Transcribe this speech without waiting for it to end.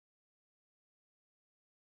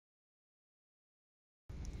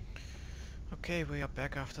Okay, we are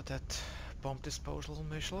back after that bomb disposal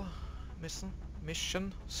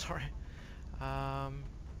mission. Sorry. Yeah,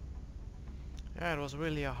 it was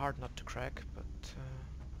really a hard nut to crack, but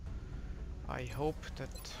I hope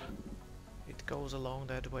that it goes along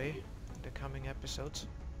that way in the coming episodes.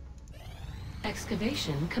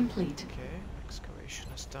 Excavation complete. Okay, excavation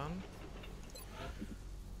is done.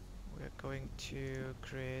 We are going to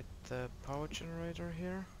create the power generator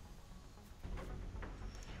here.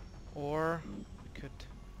 Or we could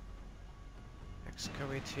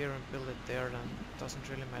excavate here and build it there, then it doesn't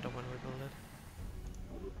really matter when we build it.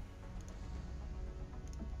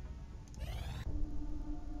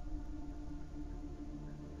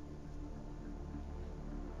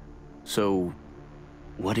 So,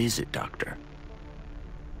 what is it, Doctor?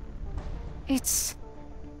 It's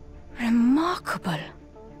remarkable.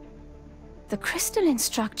 The crystalline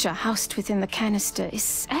structure housed within the canister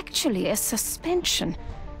is actually a suspension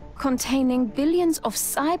containing billions of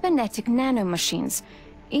cybernetic nanomachines,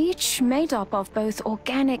 each made up of both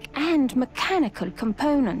organic and mechanical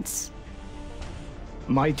components.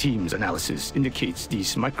 My team's analysis indicates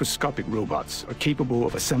these microscopic robots are capable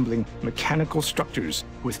of assembling mechanical structures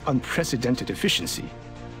with unprecedented efficiency.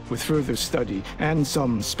 With further study and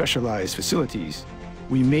some specialized facilities,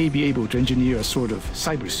 we may be able to engineer a sort of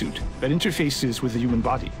cybersuit that interfaces with the human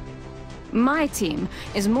body. My team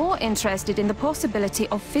is more interested in the possibility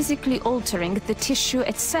of physically altering the tissue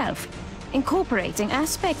itself, incorporating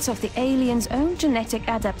aspects of the alien's own genetic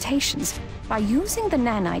adaptations by using the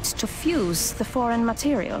nanites to fuse the foreign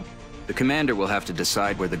material. The Commander will have to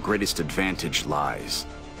decide where the greatest advantage lies.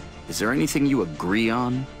 Is there anything you agree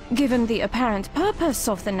on? Given the apparent purpose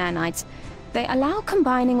of the nanites, they allow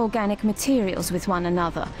combining organic materials with one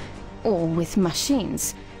another, or with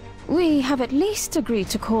machines. We have at least agreed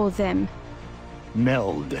to call them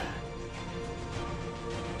Meld.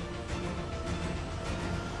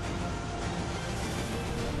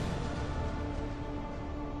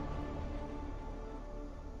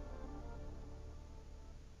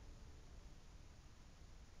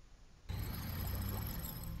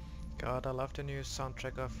 God, I love the new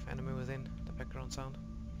soundtrack of Enemy Within, the background sound.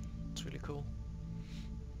 It's really cool.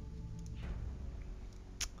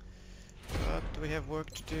 But we have work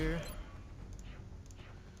to do.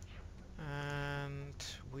 And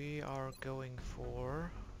we are going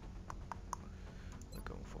for... we're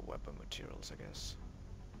going for weapon materials, I guess.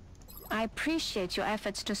 I appreciate your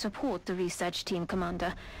efforts to support the research team,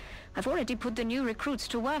 Commander. I've already put the new recruits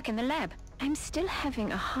to work in the lab. I'm still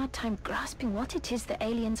having a hard time grasping what it is the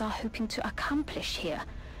aliens are hoping to accomplish here.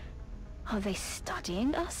 Are they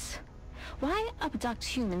studying us? Why abduct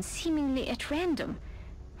humans seemingly at random?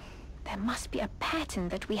 There must be a pattern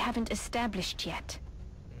that we haven't established yet.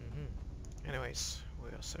 Anyways, we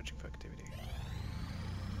are searching for activity.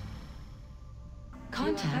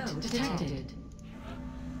 Contact detected.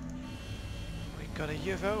 We got a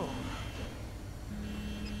UFO.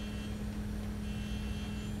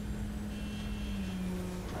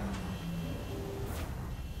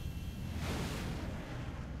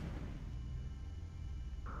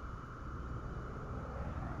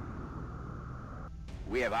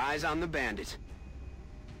 We have eyes on the bandit.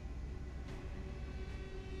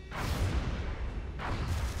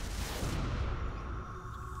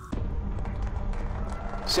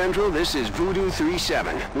 Central, this is Voodoo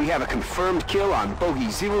 3-7. We have a confirmed kill on Bogey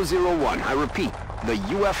 001. I repeat, the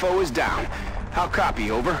UFO is down. How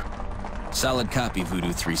copy, over? Solid copy,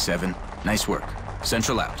 Voodoo 3-7. Nice work.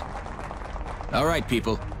 Central out. All right,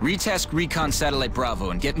 people. Retask Recon Satellite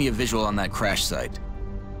Bravo and get me a visual on that crash site.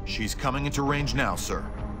 She's coming into range now, sir.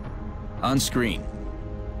 On screen.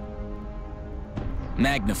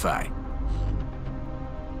 Magnify.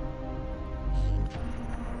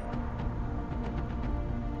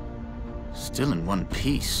 Still in one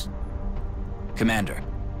piece. Commander,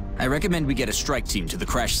 I recommend we get a strike team to the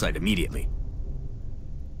crash site immediately.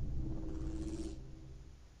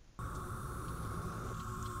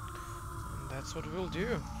 That's what we'll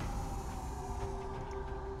do.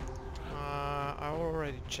 I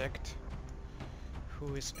already checked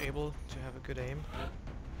who is able to have a good aim,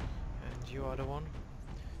 and you are the one.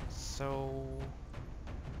 So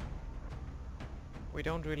we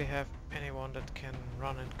don't really have anyone that can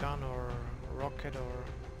run and gun or rocket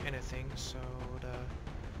or anything, so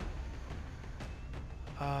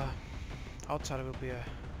the outsider will be a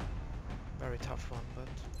very tough one, but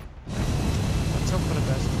let's hope for the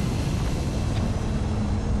best.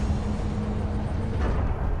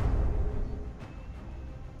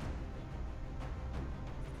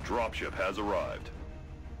 Dropship has arrived.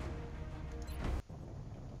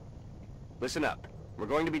 Listen up. We're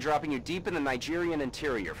going to be dropping you deep in the Nigerian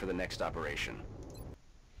interior for the next operation.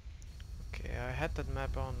 Okay, I had that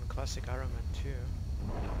map on classic Ironman too.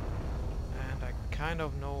 And I kind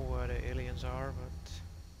of know where the aliens are, but...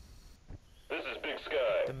 This is Big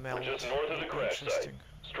Sky. The Meld We're just north of the would be crash site. interesting.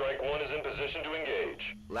 Strike 1 is in position to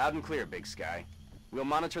engage. Loud and clear, Big Sky. We'll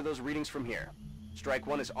monitor those readings from here. Strike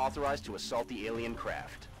 1 is authorized to assault the alien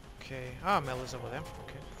craft. Okay, ah, Meld is over there.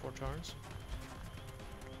 Okay, 4 turns.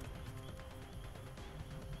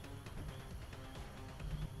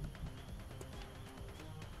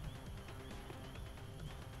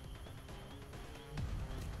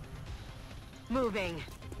 Moving.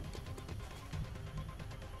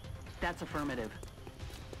 That's affirmative.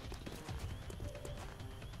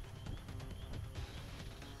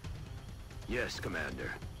 Yes,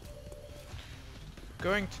 Commander.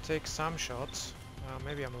 Going to take some shots.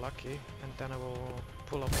 Maybe I'm lucky, and then I will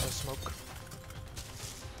pull up the smoke.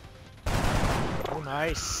 Oh,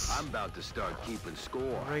 nice! I'm about to start keeping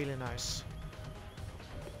score. Really nice.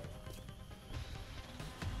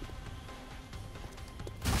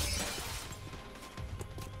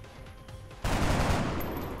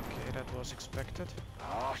 Okay, that was expected.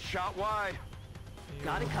 Oh, shot wide. You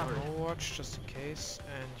Got it will covered. Overwatch just in case,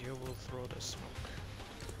 and you will throw the smoke.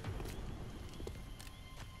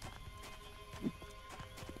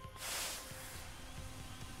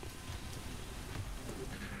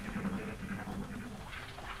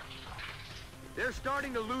 They're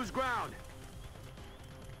starting to lose ground.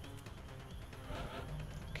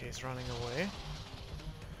 Okay, he's running away.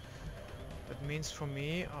 That means for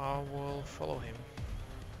me, I will follow him.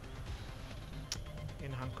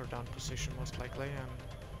 In hunker down position most likely,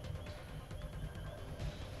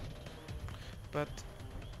 but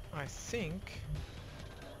I think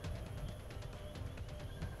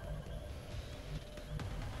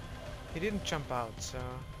he didn't jump out, so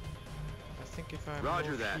I think if I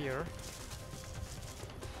Roger move that. here,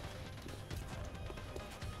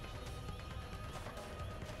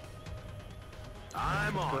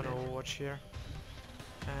 I'm on gonna it. Overwatch here,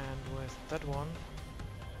 and with that one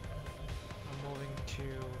I'm moving to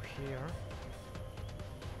here.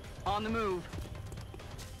 On the move.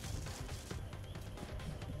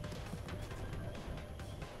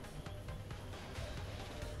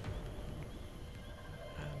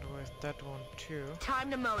 And with that one too.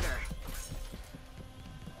 Time to motor.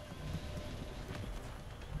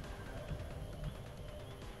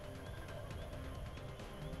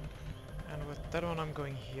 And with that one I'm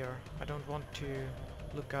going here. I don't want to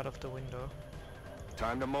look out of the window.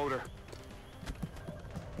 Time to motor.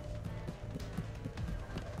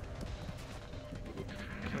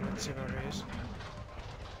 Okay, let's see where he is.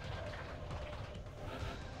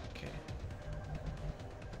 Okay.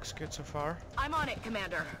 Looks good so far. I'm on it,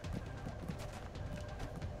 Commander.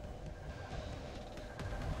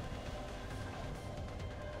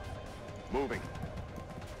 Moving.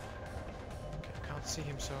 Okay, can't see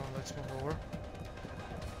him, so let's move over.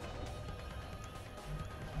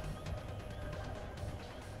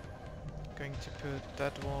 Going to put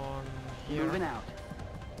that one here. Moving out.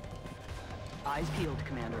 Eyes peeled,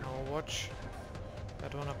 Commander. I'll watch.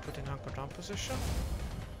 That one I put in hunker down position.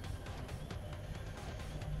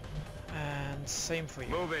 And same for you.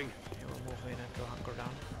 Moving. You will move in and go hunker down.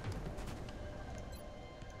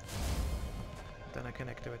 Then I can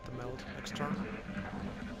activate the Meld next turn.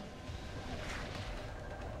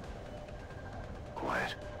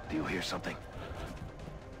 Quiet. Do you hear something?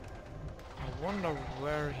 I wonder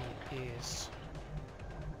where he is.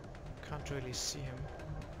 Can't really see him.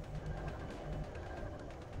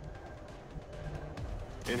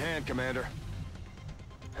 In hand, Commander.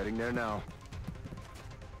 Heading there now.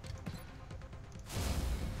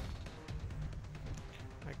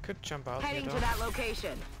 I could jump out Heading here to though. that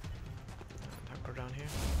location. And hunker down here.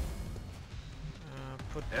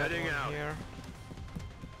 Put that Heading one out. here.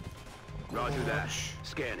 Roger that. Overwatch.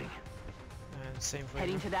 Scanning. And same for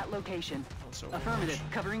Heading you. to that location. Also Affirmative.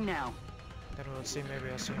 Overwatch. Covering now. Then we'll see,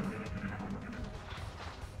 maybe I see him.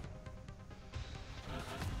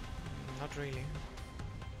 Not really.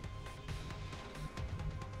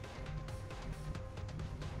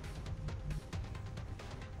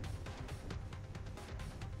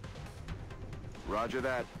 Roger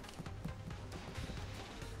that.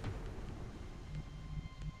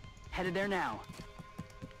 Headed there now.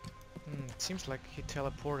 It seems like he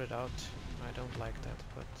teleported out. I don't like that,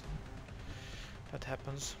 but that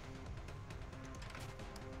happens.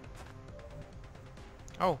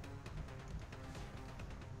 Oh!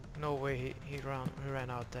 No way he ran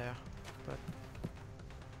out there, but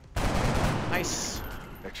nice!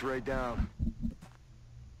 X-ray down.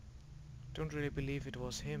 Don't really believe it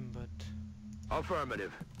was him, but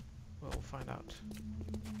Affirmative. We'll find out.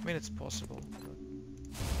 I mean, it's possible, but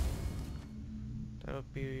that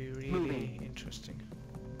would be really interesting.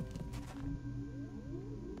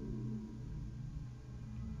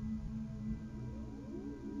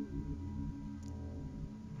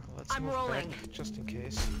 Well, let's move rolling. back, just in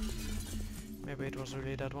case. Maybe it was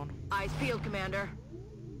really that one. Eyes peeled, Commander.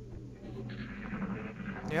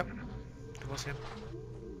 Yep, it was him.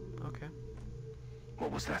 Okay.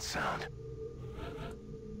 What was that sound?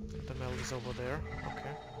 The Meld is over there.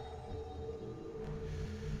 Okay.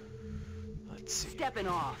 Let's see. Stepping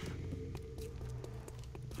off.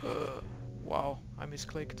 Wow, I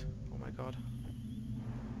misclicked. Oh my god.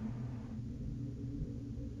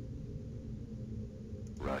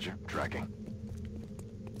 Roger, tracking.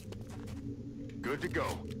 Good to go.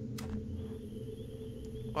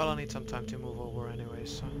 Well, I need some time to move over anyway,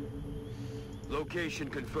 so... Location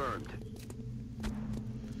confirmed.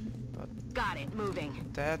 Got it, moving.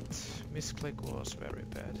 That misclick was very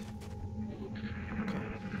bad. Okay.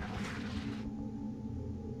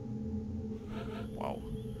 Wow.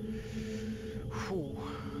 Whew.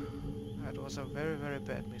 That was a very, very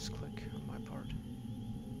bad misclick on my part.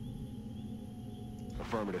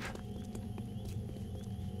 Affirmative.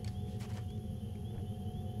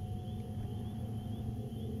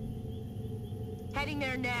 Heading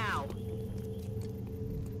there now.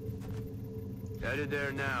 Headed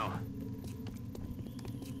there now.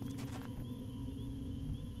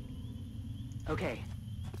 Okay.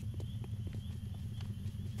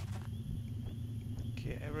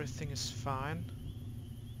 Okay, everything is fine.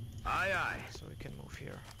 Aye, aye. So we can move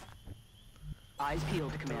here. Eyes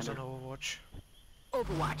peeled, There's Commander. an Overwatch.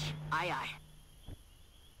 Overwatch. Aye, aye.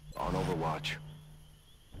 On Overwatch.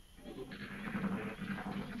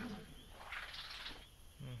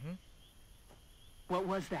 What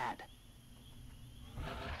was that?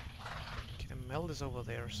 Okay, the Meld is over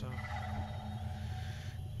there, so...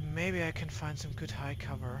 Maybe I can find some good high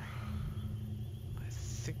cover. I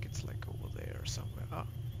think it's like over there somewhere. Ah,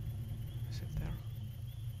 is it there?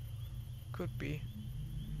 Could be.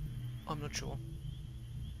 I'm not sure.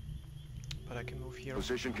 But I can move here.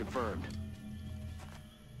 Position confirmed.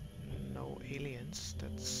 No aliens.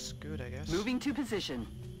 That's good, I guess. Moving to position.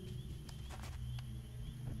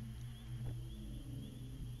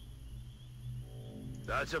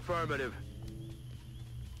 That's affirmative.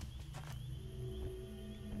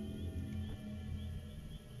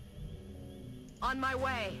 On my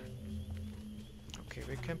way. Okay,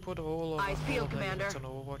 we can put all of Eyes all peeled, of the Commander. units on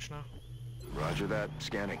Overwatch now. Roger that.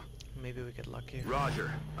 Scanning. Maybe we get lucky.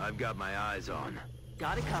 Roger. I've got my eyes on.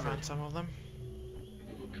 Got it covered. Find some of them.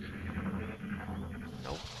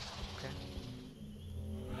 Nope. Okay.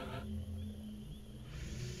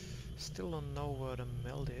 Still don't know where the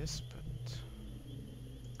Meld is, but...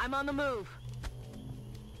 I'm on the move.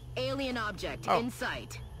 Alien object Oh. in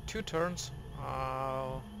sight. 2 turns.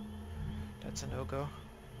 Oh, that's a no-go.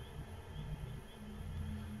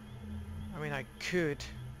 I mean, I could,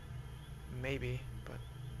 maybe, but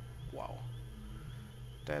wow,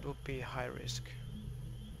 that would be high risk,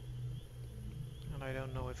 and I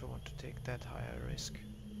don't know if I want to take that higher risk.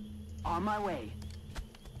 On my way.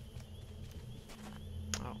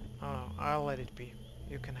 Oh, no, I'll let it be.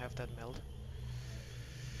 You can have that Meld.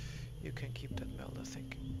 You can keep that Meld, I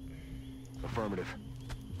think. Affirmative.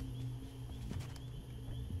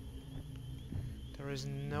 There is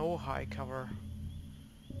no high cover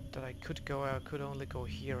that I could go. I could only go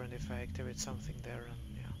here, and if I activate something there,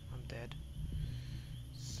 and yeah, I'm dead.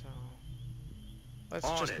 So let's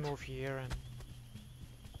On just it. move here and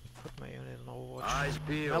put my unit on Overwatch. Eyes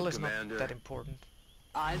peeled, Meld is Commander. not that important.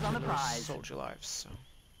 Eyes on the To lose prize. soldier lives, so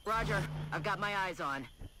Roger. I've got my eyes on.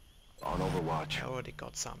 On Overwatch. I already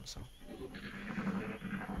got some. So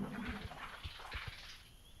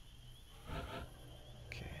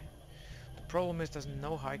okay. The problem is there's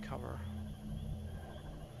no high cover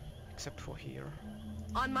except for here.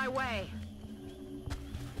 On my way.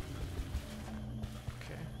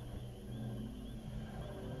 Okay.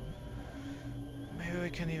 Maybe we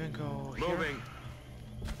can even go here. Moving.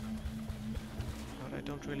 But I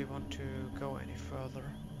don't really want to go any further.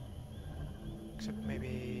 Except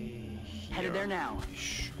maybe here. Headed there now.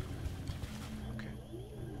 Shh. Okay.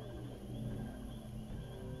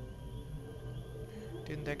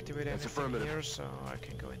 Didn't activate That's anything affirmative. here, so I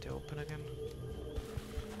can go into open again.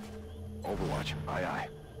 Overwatch. Aye, aye.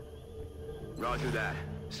 Roger that.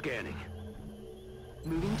 Scanning.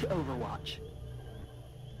 Moving to Overwatch.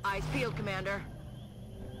 Eyes peeled, Commander.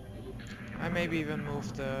 I maybe even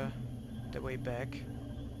move the way back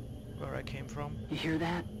where I came from You hear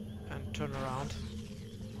that? and turn around.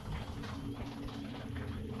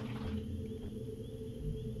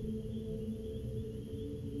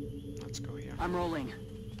 I'm rolling.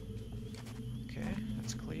 Okay,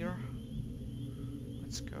 that's clear.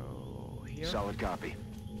 Let's go here. Solid copy.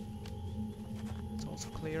 It's also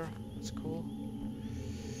clear. That's cool.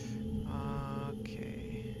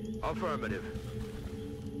 Okay. Affirmative.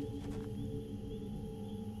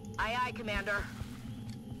 Aye, aye, Commander.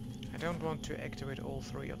 I don't want to activate all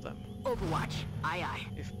three of them, Overwatch. Aye, aye.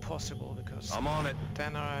 if possible, because I'm on it.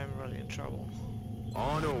 then I'm really in trouble.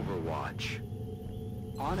 On Overwatch.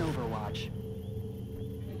 On Overwatch.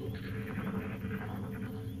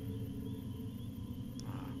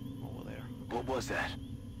 Over there. What was that?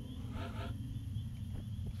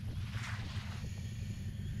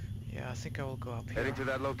 Yeah, I think I will go up here. Heading to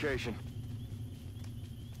that location.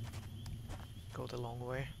 Go the long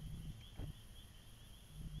way.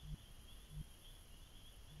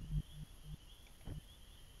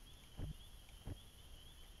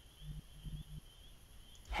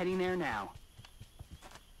 Heading there now.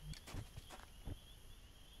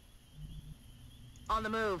 On the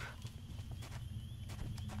move.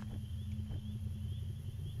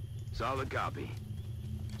 Solid copy.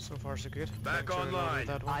 So far so good. Back Going to reload online.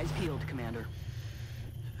 That one. Eyes peeled, Commander.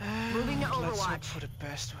 And Moving to let's hope Overwatch. for the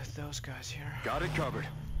best with those guys here. Got it covered.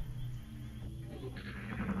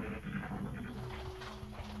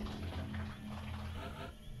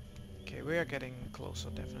 Okay, we are getting closer,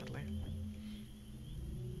 definitely.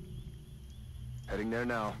 Heading there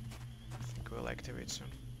now. I think we'll activate soon.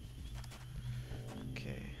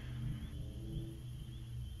 Okay.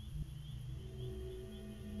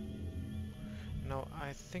 No,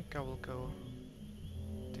 I think I will go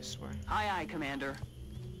this way. Aye, aye, Commander.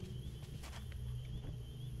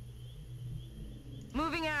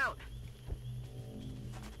 Moving out.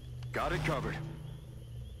 Got it covered.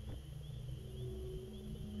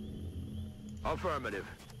 Affirmative.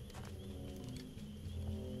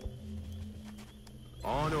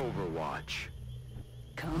 On Overwatch.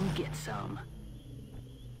 Come get some.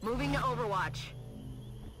 Moving to Overwatch.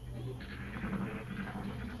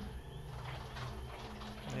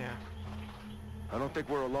 Yeah. I don't think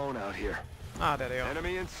we're alone out here. Ah, there they are.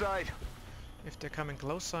 Enemy in sight. If they're coming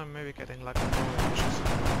closer, I'm maybe getting like a couple.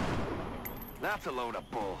 That's a load of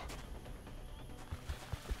bull.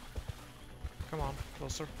 Come on,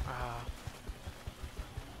 closer. Ah.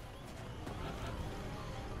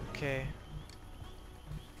 Okay.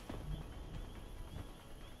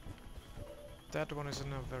 That one is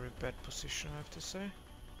in a very bad position, I have to say.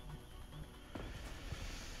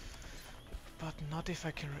 But not if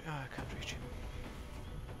I can I can't reach him.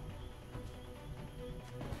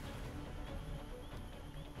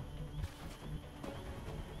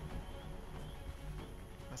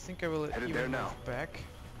 I think I will Headed even there move now. back.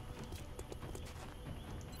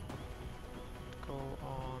 Go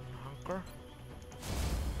on hunker.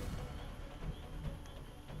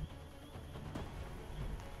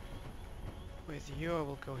 With you I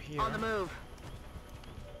will go here. On the move.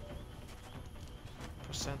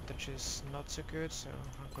 Percentage is not so good, so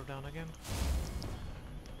hunker down again.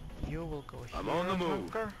 You will go here. I'm on the and move.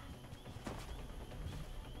 Hunker.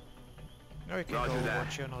 No, you can Roger go that.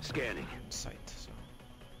 once you're not Scanning. in sight. So.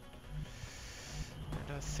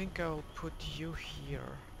 And I think I'll put you here.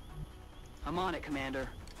 I'm on it, Commander.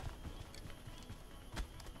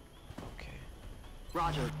 Okay.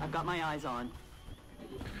 Roger. I've got my eyes on.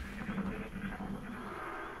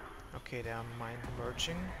 Okay, they are mine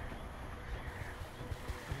merging.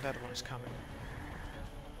 And that one is coming.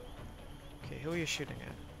 Okay, who are you shooting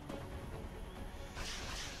at?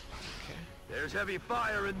 Okay. There's heavy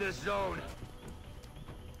fire in this zone.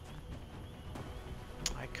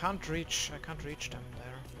 I can't reach them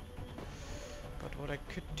there. But what I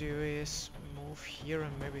could do is move here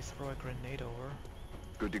and maybe throw a grenade over.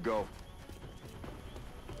 Good to go.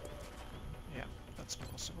 Yeah, that's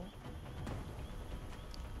possible.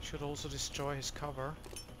 Should also destroy his cover.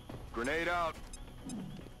 Grenade out.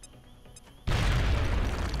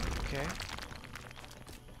 Okay.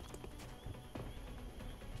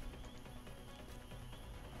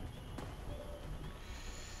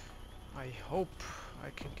 I hope I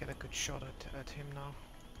can get a good shot at him now.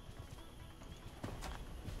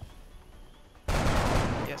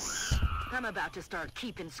 Yes. I'm about to start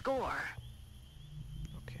keeping score.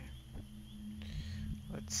 Okay.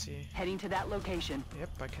 Let's see. Heading to that location. Yep,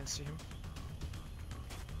 I can see him.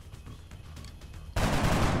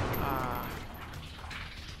 Ah.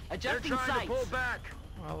 They're Adjusting trying sights. to pull back.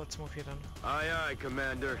 Well, let's move here then. Aye, aye,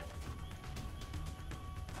 Commander.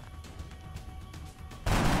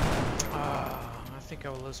 I think I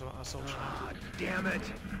will lose a soldier now. Ah, damn it.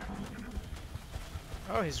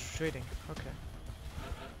 Oh, he's retreating. Okay.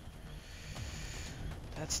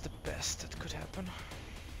 That's the best that could happen.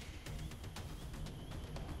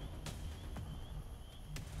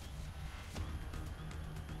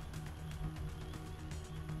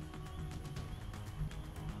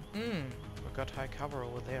 We got high cover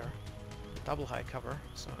over there. Double high cover,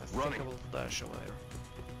 so I think I will dash over there.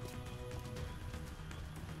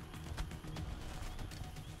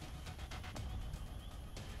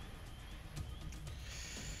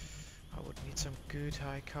 I would need some good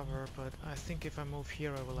high cover, but I think if I move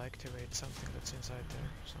here I will activate something that's inside there,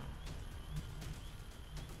 so...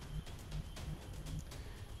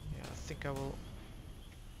 Yeah, I think I will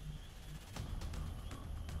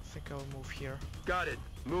move here. Got it.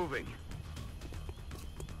 Moving.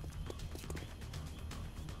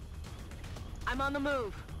 I'm on the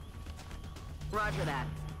move. Roger that.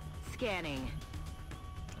 Scanning.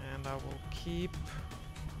 And I will keep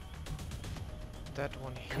that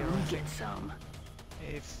one here. Come get some.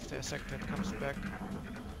 If the sector comes back.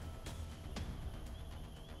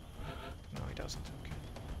 No, he doesn't. Okay.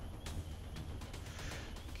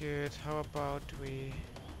 Good. How about we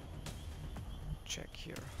check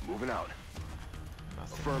here? Moving out.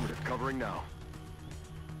 Nothing. Affirmative. Covering now.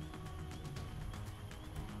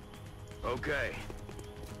 Okay.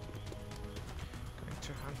 Going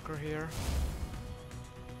to hunker here.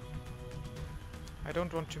 I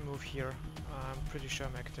don't want to move here. I'm pretty sure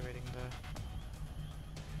I'm activating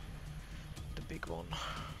the big one. I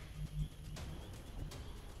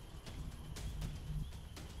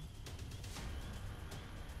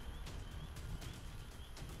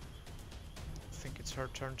think it's her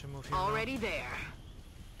turn to move here. Already now. there.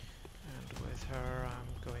 And with her,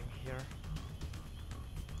 I'm going here.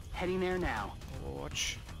 Heading there now.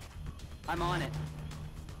 Overwatch. I'm on it.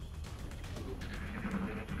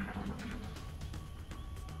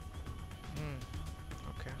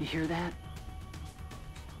 Okay. You hear that?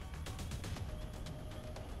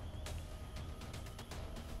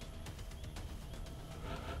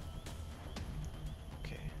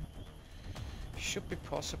 Okay. Should be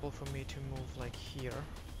possible for me to move like here.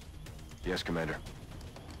 Yes, Commander.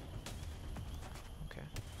 Okay.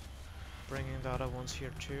 Bringing the other ones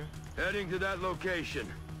here too. Heading to that location.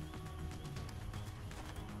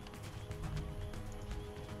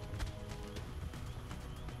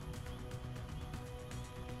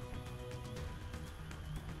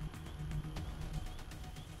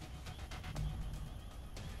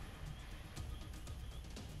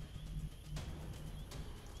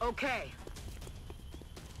 Okay.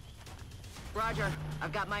 Roger.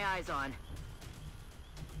 I've got my eyes on.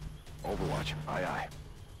 Overwatch. Aye, aye.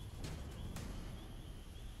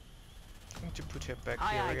 I'm going to put her back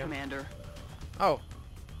Aye, here aye, again. Commander. Oh!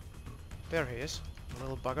 There he is.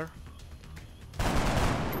 Little bugger.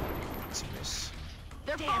 It's a miss.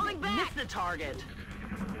 They're falling back! Miss the target!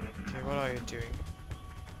 Okay, what are you doing?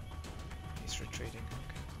 He's retreating.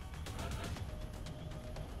 Okay.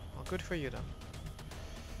 Well, good for you then.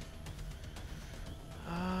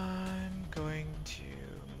 I'm going to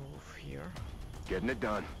move here. Getting it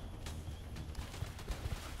done.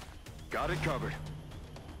 Got it covered.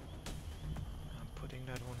 I'm putting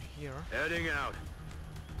that one here. Heading out.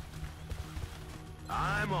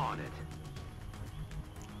 I'm on it.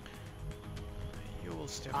 You will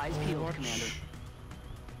stay Eyes peeled, watch. Commander.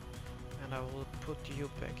 And I will put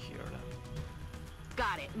you back here then.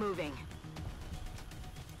 Got it. Moving.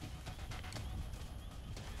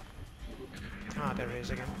 Ah, there he is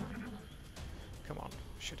again. Come on,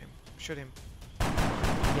 shoot him. Shoot him.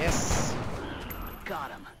 Yes! Got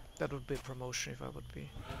him. That would be promotion if I would be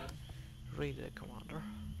really the commander.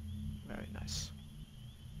 Very nice.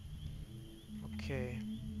 Okay.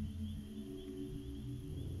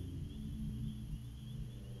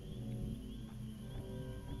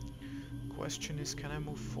 Question is, can I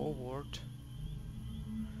move forward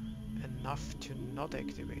enough to not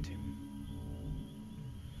activate him?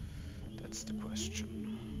 That's the question.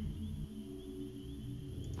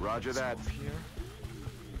 Roger that. Move here.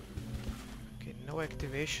 Okay, no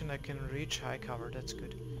activation. I can reach high cover. That's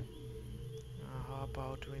good. How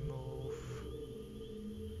about we move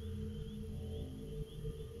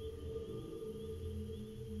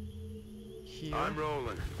here? I'm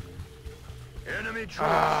rolling. Enemy troops.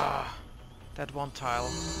 Ah, that one tile.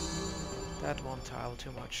 That one tile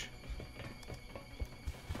too much.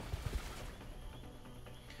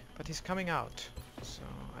 But he's coming out, so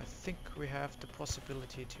I think we have the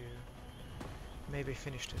possibility to maybe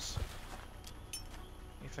finish this.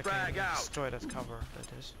 If I Frag can out. destroy that cover, that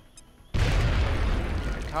is.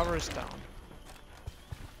 Okay, the cover is down.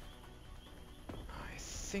 I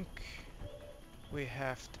think we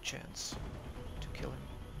have the chance to kill him.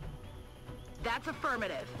 That's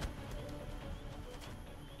affirmative.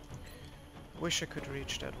 Wish I could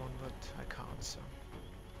reach that one, but I can't, so...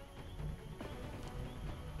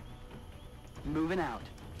 Moving out.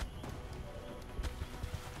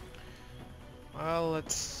 Well,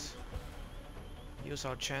 let's use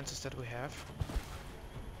our chances that we have.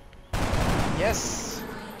 Yes!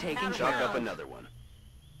 Taking Chalk care up of. another one.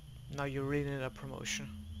 Now you really need a promotion.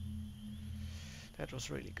 That was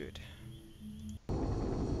really good.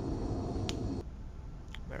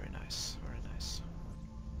 Very nice, very nice.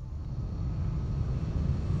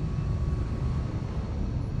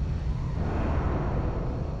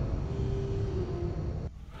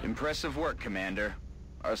 Impressive work, Commander.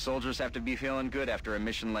 Our soldiers have to be feeling good after a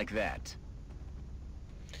mission like that.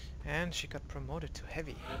 And she got promoted to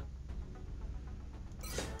heavy.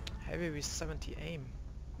 Heavy with 70 aim.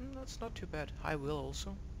 That's not too bad. High will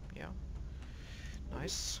also. Yeah.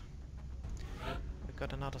 Nice. We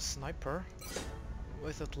got another sniper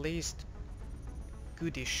with at least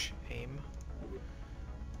goodish aim.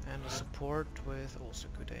 And a support with also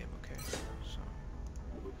good aim. Okay. So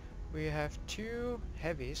we have 2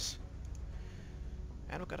 heavies.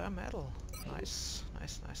 And we got a medal. Nice.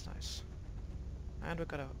 Nice, nice, nice. And we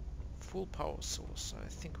got a full power source. I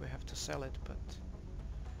think we have to sell it, but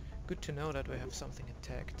good to know that we have something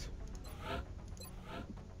intact.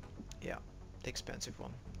 Yeah, the expensive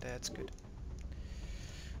one. That's good.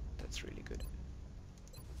 That's really good.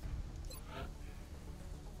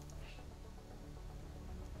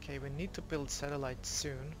 Okay, we need to build satellites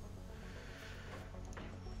soon.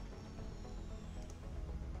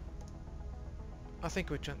 I think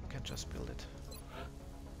we can just build it.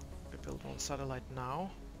 We build one satellite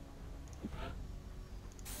now.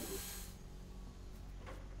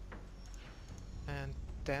 And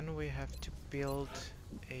then we have to build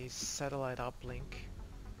a satellite uplink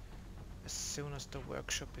as soon as the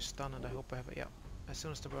workshop is done, and I hope I have a, yeah, as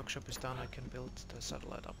soon as the workshop is done I can build the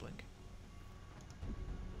satellite uplink.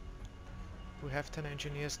 We have 10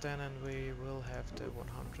 engineers then, and we will have the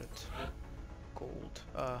 100 gold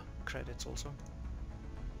credits also.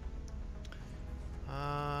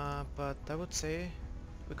 But I would say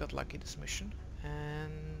we got lucky this mission,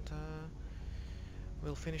 and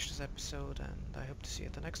we'll finish this episode, and I hope to see you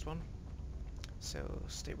at the next one. So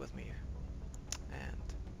stay with me and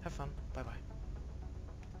have fun. Bye bye.